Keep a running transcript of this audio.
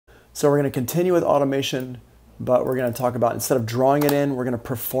So we're going to continue with automation, but we're going to talk about, instead of drawing it in, we're going to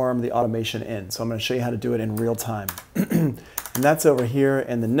perform the automation in. So I'm going to show you how to do it in real time. And that's over here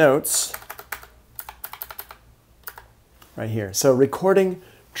in the notes, right here. So recording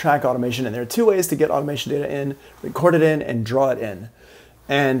track automation, and there are two ways to get automation data in: record it in and draw it in.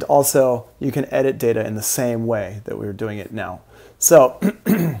 And also you can edit data in the same way that we're doing it now. So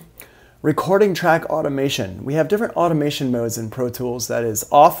recording track automation. We have different automation modes in Pro Tools. That is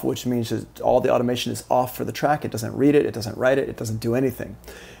off, which means that all the automation is off for the track. It doesn't read it, it doesn't write it, it doesn't do anything.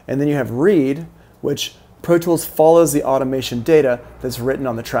 And then you have read, which Pro Tools follows the automation data that's written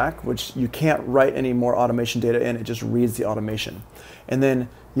on the track, which you can't write any more automation data in, it just reads the automation. And then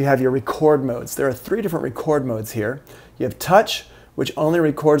you have your record modes. There are 3 different record modes here. You have touch, which only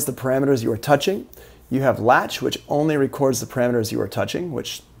records the parameters you are touching. You have latch, which only records the parameters you are touching,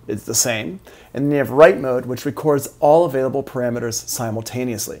 which is the same. And then you have write mode, which records all available parameters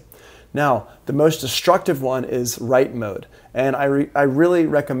simultaneously. Now, the most destructive one is write mode. And I really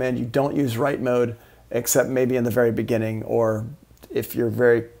recommend you don't use write mode except maybe in the very beginning, or if you're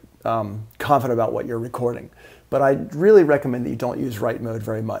very confident about what you're recording. But I really recommend that you don't use write mode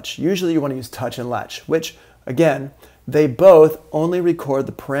very much. Usually you want to use touch and latch, which, again, they both only record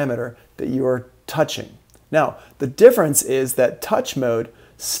the parameter that you are touching. Now, the difference is that touch mode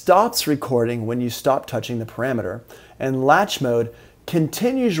stops recording when you stop touching the parameter, and latch mode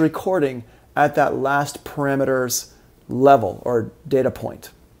continues recording at that last parameter's level or data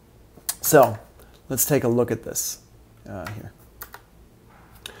point. So let's take a look at this here.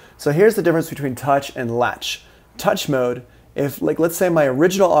 So here's the difference between touch and latch. Touch mode, if, like, let's say my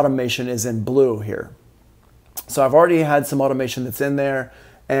original automation is in blue here. So I've already had some automation that's in there,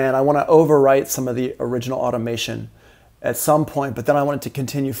 and I want to overwrite some of the original automation at some point, but then I want it to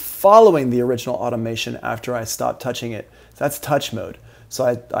continue following the original automation after I stop touching it. So that's touch mode. So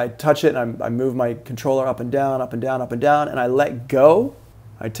I touch it, and I move my controller up and down, up and down, up and down, and I let go.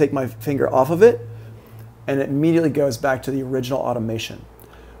 I take my finger off of it, and it immediately goes back to the original automation.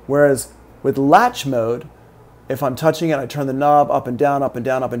 Whereas with latch mode, if I'm touching it, I turn the knob up and down, up and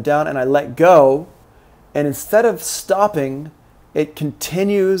down, up and down, and I let go, and instead of stopping, it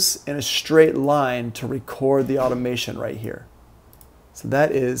continues in a straight line to record the automation right here. So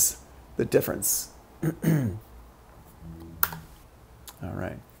that is the difference. All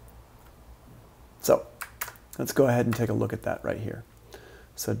right. So let's go ahead and take a look at that right here.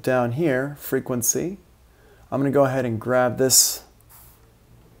 So down here, frequency, I'm going to go ahead and grab this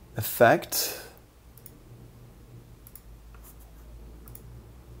effect.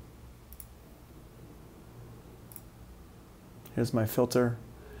 Here's my filter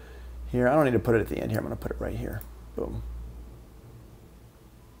here. I don't need to put it at the end here. I'm going to put it right here. Boom.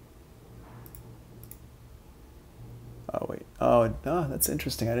 Oh, wait. Oh, that's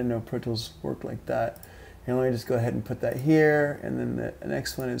interesting. I didn't know Pro Tools worked like that. Here, let me just go ahead and put that here. And then the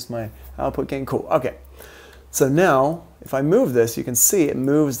next one is my output gain. Cool. Okay. So now, if I move this, you can see it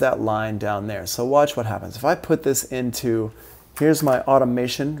moves that line down there. So watch what happens. If I put this into, here's my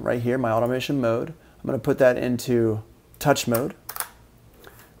automation right here, my automation mode. I'm going to put that into touch mode.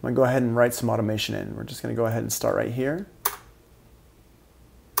 I'm going to go ahead and write some automation in. We're just going to go ahead and start right here.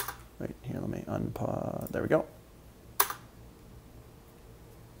 Right here, let me unpause. There we go.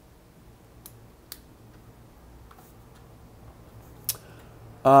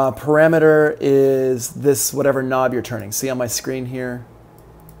 Parameter is this, whatever knob you're turning. See on my screen here?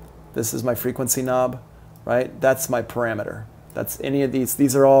 This is my frequency knob, right? That's my parameter. That's any of these.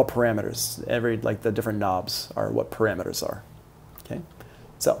 These are all parameters. Like the different knobs are what parameters are. Okay.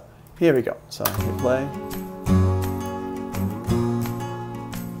 So here we go. So hit play.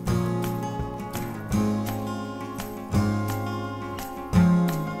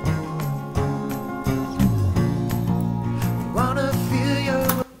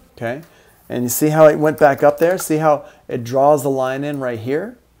 Okay. And you see how it went back up there? See how it draws the line in right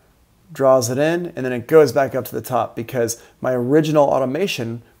here? Draws it in, and then it goes back up to the top because my original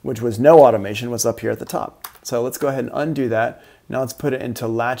automation, which was no automation, was up here at the top. So let's go ahead and undo that. Now let's put it into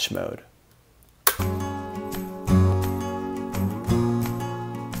latch mode.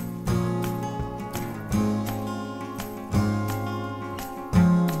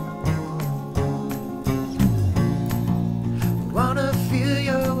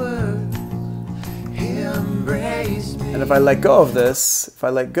 And if I let go of this, if I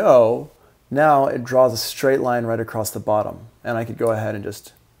let go, now it draws a straight line right across the bottom. And I could go ahead and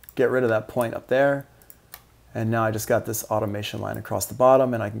just get rid of that point up there. And now I just got this automation line across the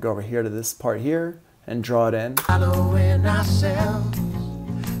bottom, and I can go over here to this part here and draw it in. Following ourselves,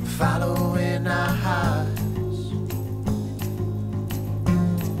 following our hearts.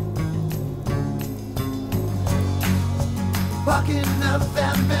 Walking up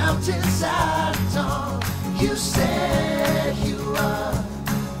that mountainside dawn, you said you are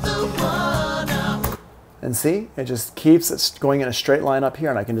the one I... And see, it just keeps it going in a straight line up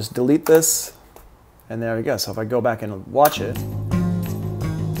here, and I can just delete this, and there we go. So if I go back and watch it.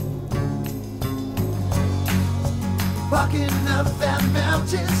 Walking up that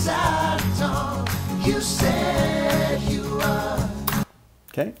mountainside dawn, you said you are...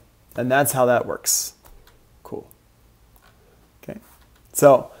 Okay, and that's how that works. Cool. Okay,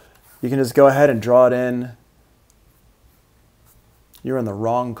 so you can just go ahead and draw it in. You're in the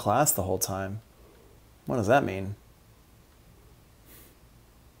wrong class the whole time. What does that mean?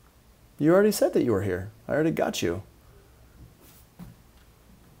 You already said that you were here. I already got you.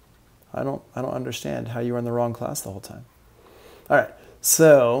 I don't understand how you were in the wrong class the whole time. All right,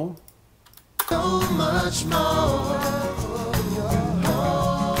 so much more.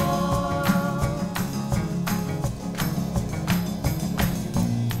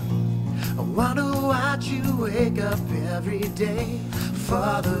 I wonder why'd you wake up every day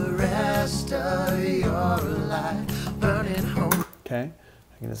for the rest of your life, burning home. okay,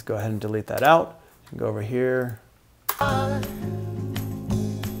 I can just go ahead and delete that out and go over here.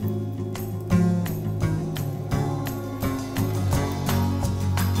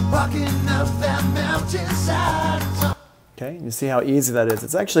 Walking up that mountainside. Okay, you see how easy that is.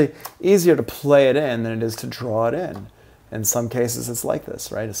 It's actually easier to play it in than it is to draw it in. In some cases, it's like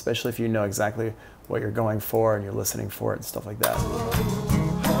this, right? Especially if you know exactly what you're going for and you're listening for it and stuff like that.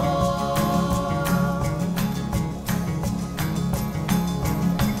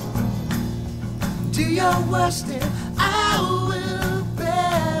 Do your worst and I will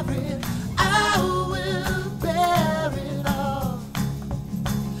bear it. I will bear it all.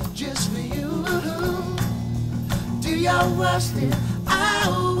 Just for you. Do your worst and I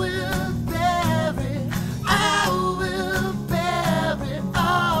will bear it. I will bear it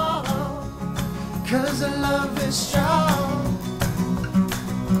all. 'Cause the love is strong.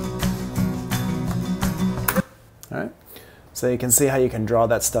 All right, so you can see how you can draw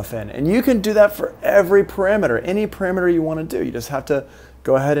that stuff in. And you can do that for every parameter, any parameter you want to do. You just have to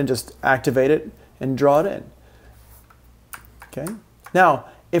go ahead and just activate it and draw it in. Okay, now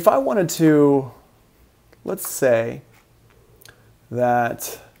if I wanted to, let's say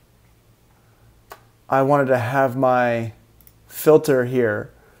that I wanted to have my filter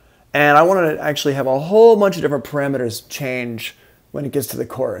here, and I wanted to actually have a whole bunch of different parameters change when it gets to the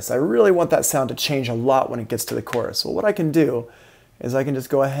chorus. I really want that sound to change a lot when it gets to the chorus. Well, what I can do is I can just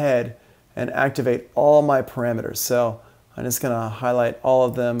go ahead and activate all my parameters. So I'm just going to highlight all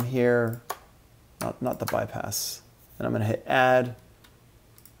of them here, not the bypass. And I'm going to hit add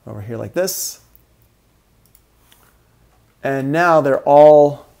over here like this. And now they're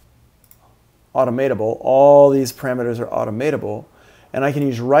all automatable. All these parameters are automatable. And I can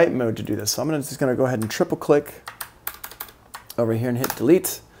use write mode to do this. So I'm just going to go ahead and triple click over here and hit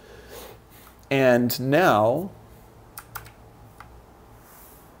delete. And now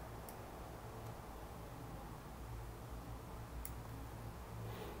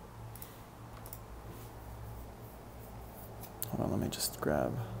hold on, let me just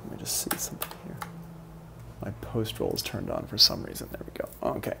see something here. My post roll is turned on for some reason. There we go.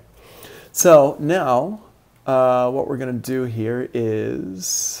 Okay. So now what we're going to do here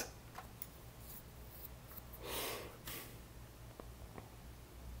is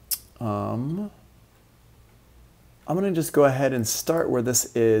I'm going to just go ahead and start where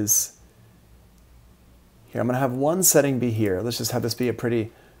this is here. I'm going to have one setting be here. Let's just have this be a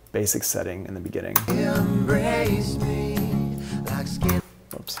pretty basic setting in the beginning. Embrace me like skin.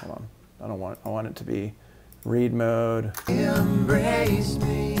 Oops, hold on. I want it to be read mode. Embrace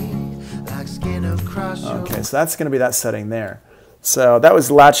me like skin across your... Okay, so that's going to be that setting there. So that was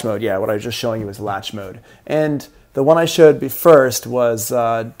latch mode. Yeah, what I was just showing you was latch mode. And the one I showed first was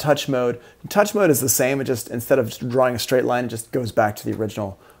touch mode. Touch mode is the same. It just, instead of drawing a straight line, it just goes back to the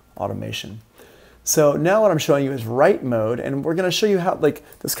original automation. So now what I'm showing you is write mode, and we're going to show you how, like,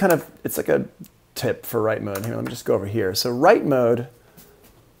 this kind of, it's like a tip for write mode. Here, let me just go over here. So write mode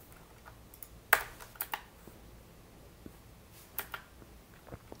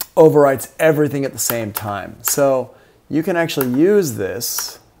overwrites everything at the same time. So you can actually use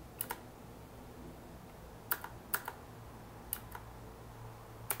this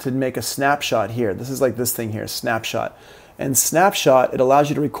to make a snapshot here. This is like this thing here, snapshot. And snapshot, it allows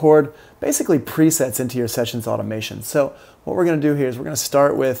you to record basically presets into your sessions automation. So what we're going to do here is we're going to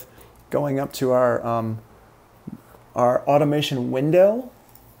start with going up to our automation window,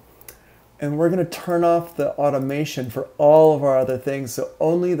 and we're going to turn off the automation for all of our other things, so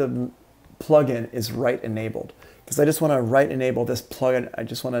only the plugin is write enabled, because I just want to write enable this plugin. I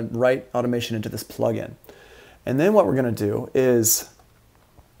just want to write automation into this plugin. And then what we're going to do is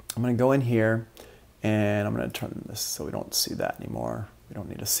I'm going to go in here and I'm going to turn this so we don't see that anymore. We don't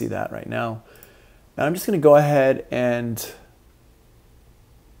need to see that right now. And I'm just going to go ahead and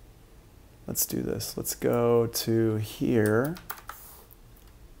let's do this. Let's go to here.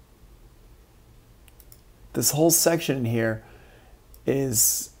 This whole section in here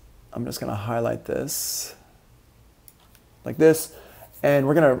is, I'm just going to highlight this like this, and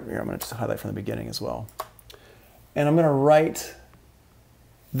we're going to, here, I'm going to just highlight from the beginning as well. And I'm going to write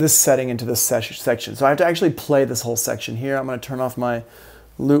this setting into this section. So I have to actually play this whole section here. I'm going to turn off my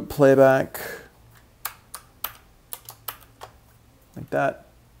loop playback like that.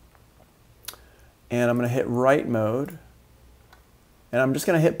 And I'm going to hit write mode, and I'm just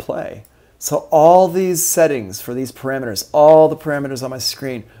going to hit play. So all these settings for these parameters, all the parameters on my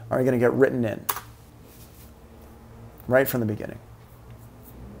screen are going to get written in right from the beginning.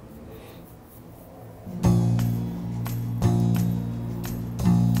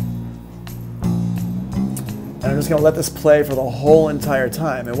 And I'm just going to let this play for the whole entire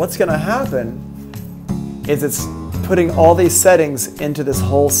time. And what's going to happen is it's putting all these settings into this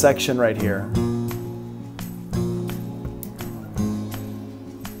whole section right here.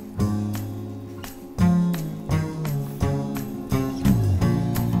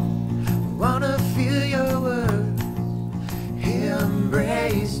 Wanna feel your words,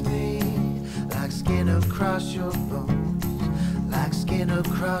 embrace me like skin across your bones, like skin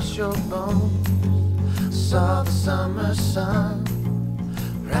across your bones. Saw the summer sun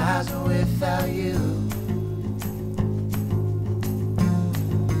rising without you.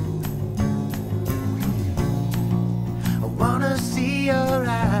 I wanna see your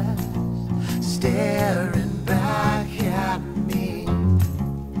eyes staring back at me,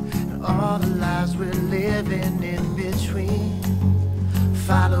 and all the lives we're living in between,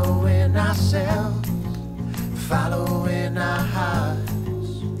 following ourselves, following our hearts.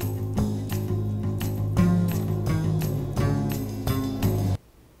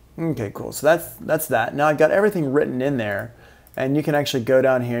 Okay, cool. So that's that. Now I've got everything written in there, and you can actually go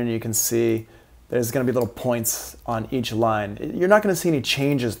down here and you can see there's going to be little points on each line. You're not going to see any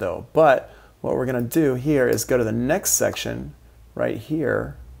changes though, but what we're going to do here is go to the next section right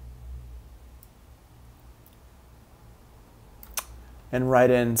here and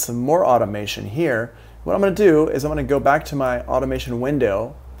write in some more automation here. What I'm going to do is I'm going to go back to my automation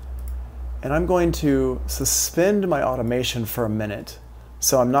window, and I'm going to suspend my automation for a minute.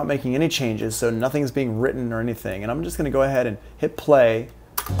 So I'm not making any changes, so nothing's being written or anything. And I'm just going to go ahead and hit play.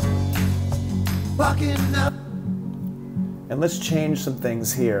 Walking up. And let's change some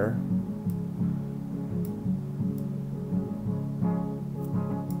things here.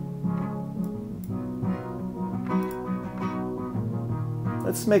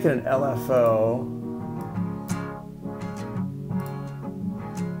 Let's make it an LFO.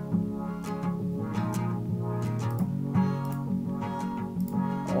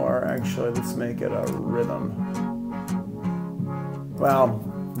 Or actually, let's make it a rhythm. Well,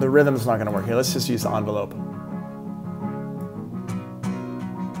 the rhythm's not going to work here. Let's just use the envelope.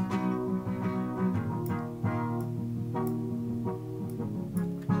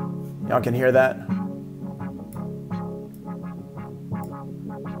 Y'all can hear that?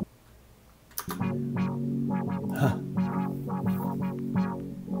 Huh.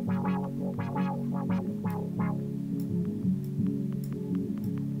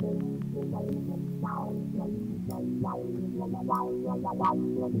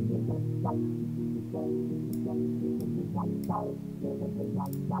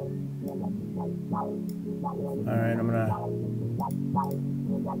 All right,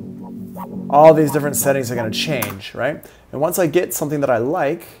 all these different settings are going to change, right? And once I get something that I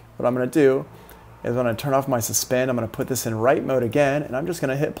like, what I'm going to do is I'm going to turn off my suspend. I'm going to put this in write mode again, and I'm just going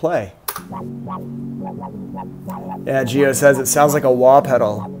to hit play. Yeah, Gio says it sounds like a wah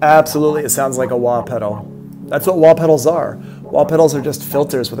pedal. Absolutely, it sounds like a wah pedal. That's what wah pedals are. Wah pedals are just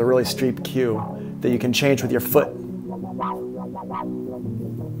filters with a really steep cue that you can change with your foot.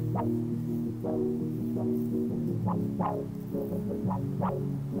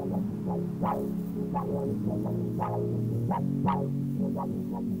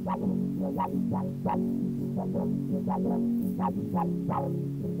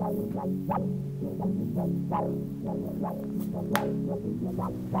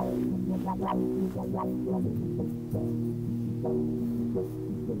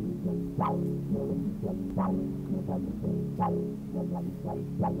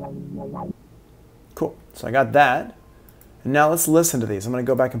 Cool. So I got that. And now let's listen to these. I'm going to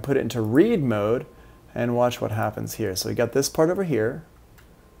go back and put it into read mode and watch what happens here. So we got this part over here.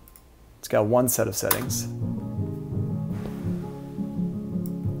 It's got one set of settings.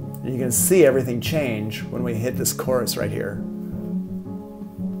 And you can see everything change when we hit this chorus right here.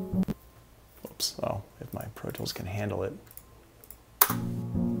 Oops, well, if my Pro Tools can handle it.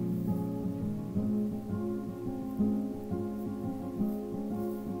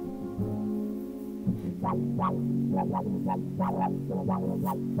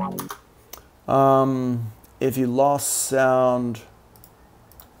 If you lost sound,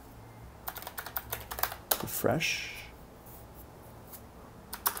 refresh.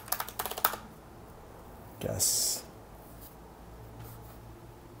 Guess.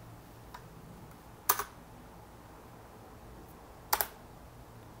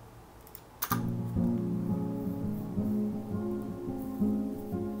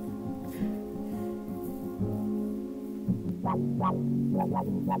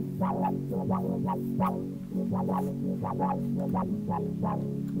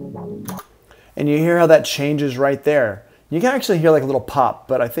 And you hear how that changes right there. You can actually hear like a little pop,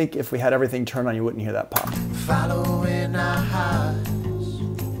 but I think if we had everything turned on, you wouldn't hear that pop. Following our hearts,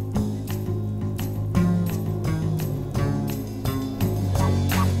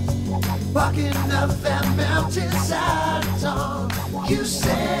 walking up that mountainside song. You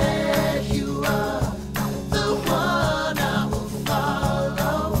said you are the one I will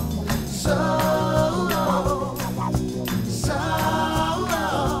follow. So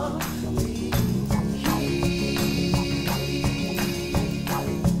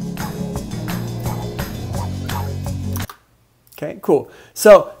okay, cool.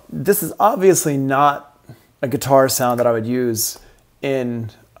 So this is obviously not a guitar sound that I would use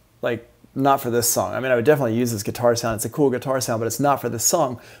in, like, not for this song. I mean, I would definitely use this guitar sound. It's a cool guitar sound, but it's not for this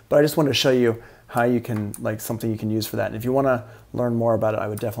song. But I just wanted to show you how you can, like, something you can use for that. And if you want to learn more about it, I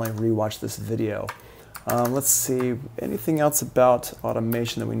would definitely rewatch this video. Let's see, anything else about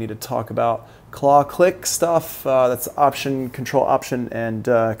automation that we need to talk about? Claw click stuff, that's option, control option, and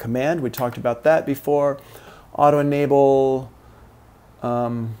command. We talked about that before. Auto enable,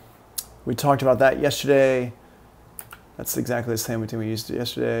 we talked about that yesterday. That's exactly the same thing we used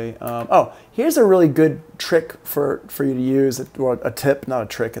yesterday. Oh, here's a really good trick for you to use, or a tip, not a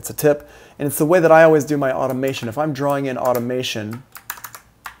trick, it's a tip. And it's the way that I always do my automation. If I'm drawing in automation,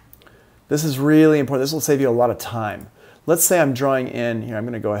 this is really important. This will save you a lot of time. Let's say I'm drawing in, here I'm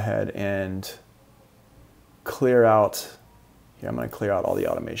going to go ahead and clear out, here I'm going to clear out all the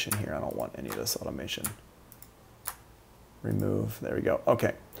automation here. I don't want any of this automation. Remove, there we go,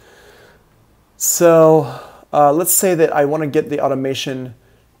 okay. So let's say that I want to get the automation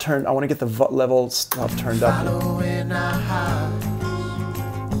turned, I want to get the level stuff turned up.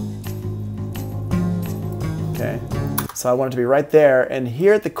 Okay, so I want it to be right there, and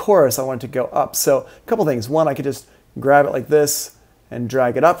here at the chorus I want it to go up. So a couple things. One, I could just grab it like this and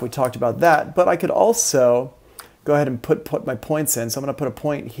drag it up. We talked about that, but I could also go ahead and put my points in. So I'm going to put a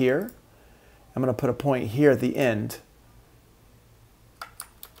point here. I'm going to put a point here at the end.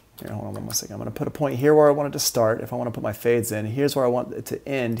 Here, hold on one second. I'm going to put a point here where I want it to start. If I want to put my fades in, here's where I want it to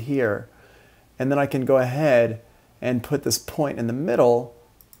end here. And then I can go ahead and put this point in the middle.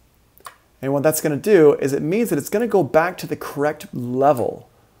 And what that's going to do is it means that it's going to go back to the correct level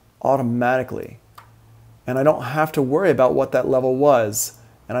automatically. And I don't have to worry about what that level was.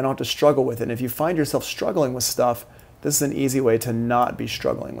 And I don't have to struggle with it. And if you find yourself struggling with stuff, this is an easy way to not be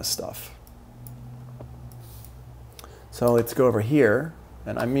struggling with stuff. So let's go over here.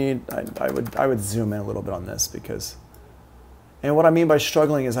 And I mean, I would zoom in a little bit on this because, and what I mean by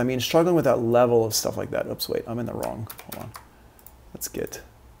struggling is I mean struggling with that level of stuff like that. Oops, wait, I'm in the wrong, hold on. Let's get,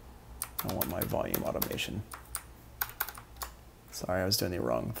 I want my volume automation. Sorry, I was doing the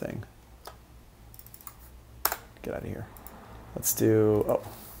wrong thing. Get out of here. Let's do, oh.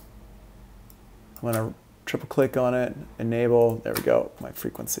 I'm gonna triple click on it, enable, there we go, my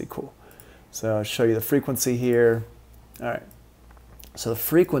frequency, cool. So I'll show you the frequency here. All right. So the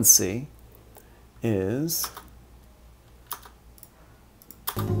frequency is,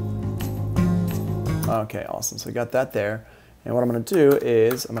 okay, awesome. So we got that there. And what I'm going to do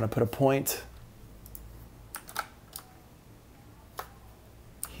is I'm going to put a point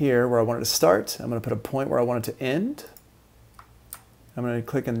here where I want it to start. I'm going to put a point where I want it to end. I'm going to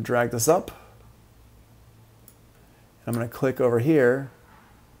click and drag this up. I'm going to click over here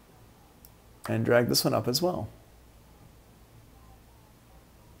and drag this one up as well.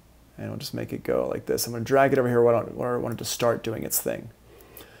 And we'll just make it go like this. I'm going to drag it over here where I want it to start doing its thing.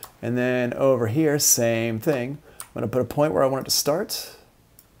 And then over here, same thing. I'm going to put a point where I want it to start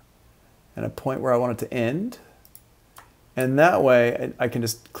and a point where I want it to end. And that way I can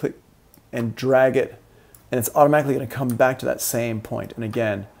just click and drag it, and it's automatically going to come back to that same point. And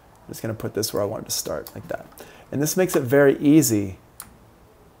again, I'm just going to put this where I want it to start, like that. And this makes it very easy.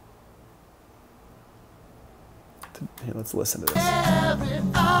 Here, let's listen to this.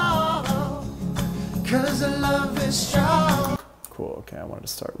 'Cause the love is strong. Cool, okay, I wanted to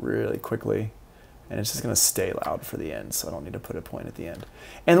start really quickly. And it's just going to stay loud for the end, so I don't need to put a point at the end.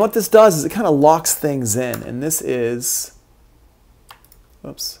 And what this does is it kind of locks things in. And this is,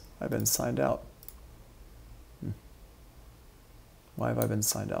 whoops, I've been signed out. Why have I been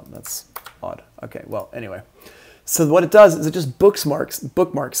signed out? That's odd. Okay, well, anyway. So what it does is it just bookmarks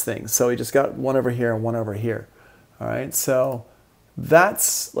things. So we just got one over here and one over here. All right, so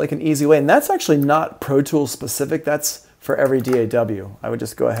that's like an easy way. And that's actually not Pro Tools specific. That's for every DAW. I would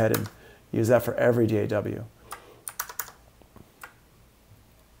just go ahead and use that for every DAW.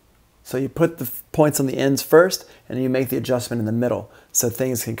 So you put the points on the ends first, and then you make the adjustment in the middle, so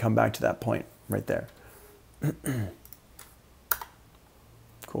things can come back to that point right there.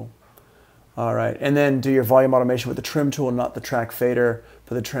 Cool. All right, and then do your volume automation with the trim tool, not the track fader,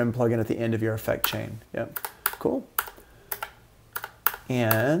 for the trim plugin at the end of your effect chain. Yep, cool.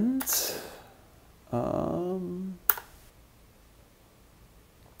 And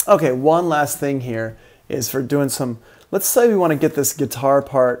okay, one last thing here is for doing some, let's say we want to get this guitar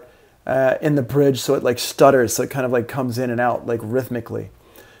part in the bridge so it like stutters, so it kind of like comes in and out like rhythmically.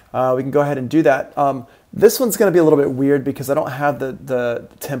 We can go ahead and do that. This one's going to be a little bit weird because I don't have the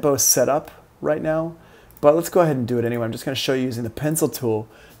tempo set up right now, but let's go ahead and do it anyway. I'm just going to show you using the pencil tool.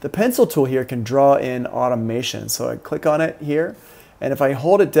 The pencil tool here can draw in automation. So I click on it here, and if I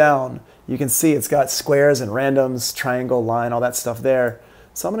hold it down, you can see it's got squares and randoms, triangle, line, all that stuff there.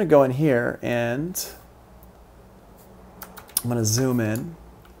 So I'm going to go in here and I'm going to zoom in.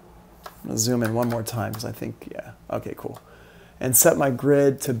 I'm going to zoom in one more time because I think, yeah, okay, cool. And set my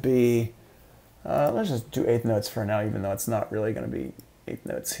grid to be, let's just do eighth notes for now, even though it's not really going to be eighth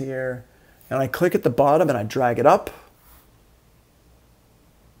notes here. And I click at the bottom and I drag it up.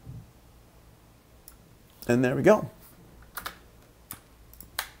 And there we go.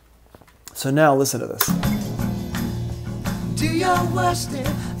 So now listen to this. Do your worst and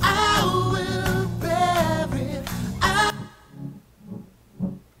I will bear it.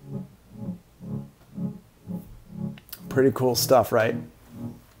 Pretty cool stuff, right?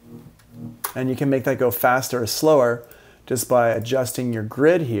 And you can make that go faster or slower just by adjusting your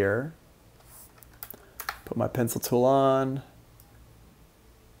grid here. Put my pencil tool on.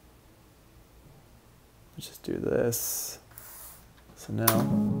 Let's just do this. So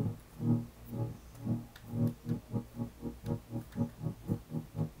now,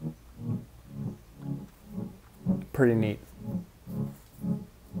 pretty neat.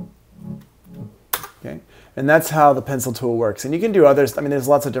 Okay, and that's how the pencil tool works. And you can do others. I mean, there's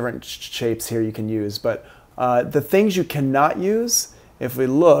lots of different shapes here you can use, but the things you cannot use, if we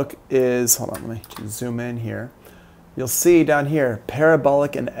look, is, hold on, let me just zoom in here. You'll see down here,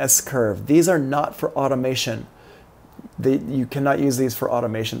 parabolic and S-curve. These are not for automation. You cannot use these for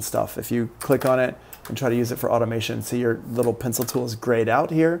automation stuff. If you click on it and try to use it for automation, see your little pencil tool is grayed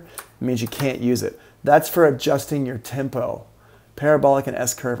out here, it means you can't use it. That's for adjusting your tempo. Parabolic and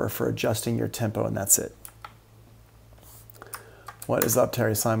S-curve are for adjusting your tempo, and that's it. What is up,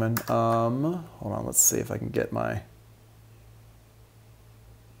 Terry Simon? Hold on, let's see if I can get my...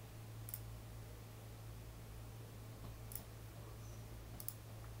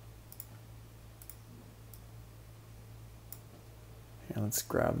 Here, let's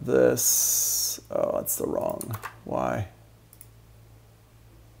grab this. Oh, that's the wrong. Why?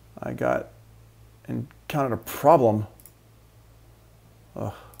 I encountered a problem.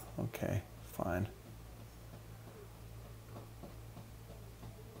 Oh, okay, fine.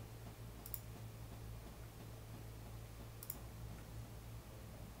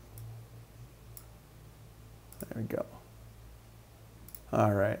 There we go.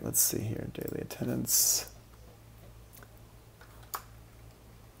 All right, let's see here, daily attendance.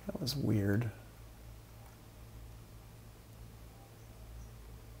 That was weird.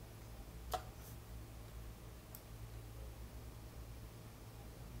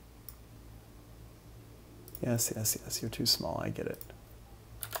 Yes, yes, yes, you're too small, I get it.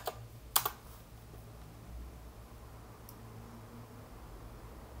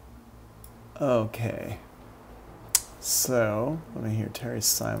 Okay. So, let me hear Terry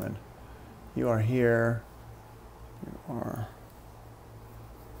Simon. You are here. You are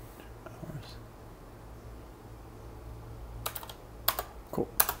hours. Cool.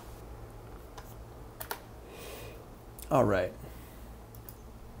 All right.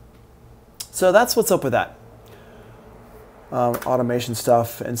 So that's what's up with that. automation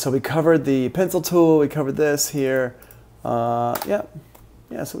stuff. And so we covered the pencil tool, we covered this here.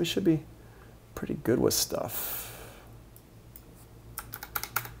 Yeah, so we should be pretty good with stuff.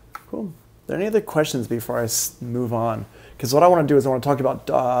 Cool. Are there any other questions before I move on? Because what I want to do is I want to talk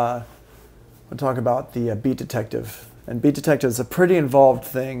about the beat detective. And beat detective is a pretty involved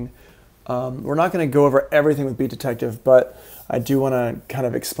thing. We're not going to go over everything with beat detective, but I do want to kind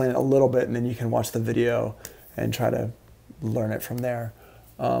of explain it a little bit, and then you can watch the video and try to learn it from there.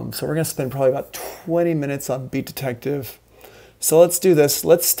 So we're going to spend probably about 20 minutes on beat detective. So let's do this.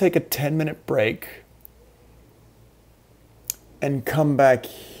 Let's take a 10-minute break and come back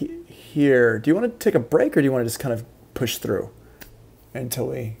here. Do you want to take a break, or do you want to just kind of push through until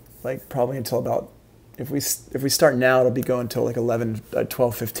we, like, probably until about, if we start now, it'll be going until like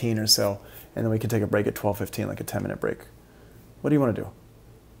 12:15 or so, and then we can take a break at 12:15, like a 10-minute break. What do you want to do?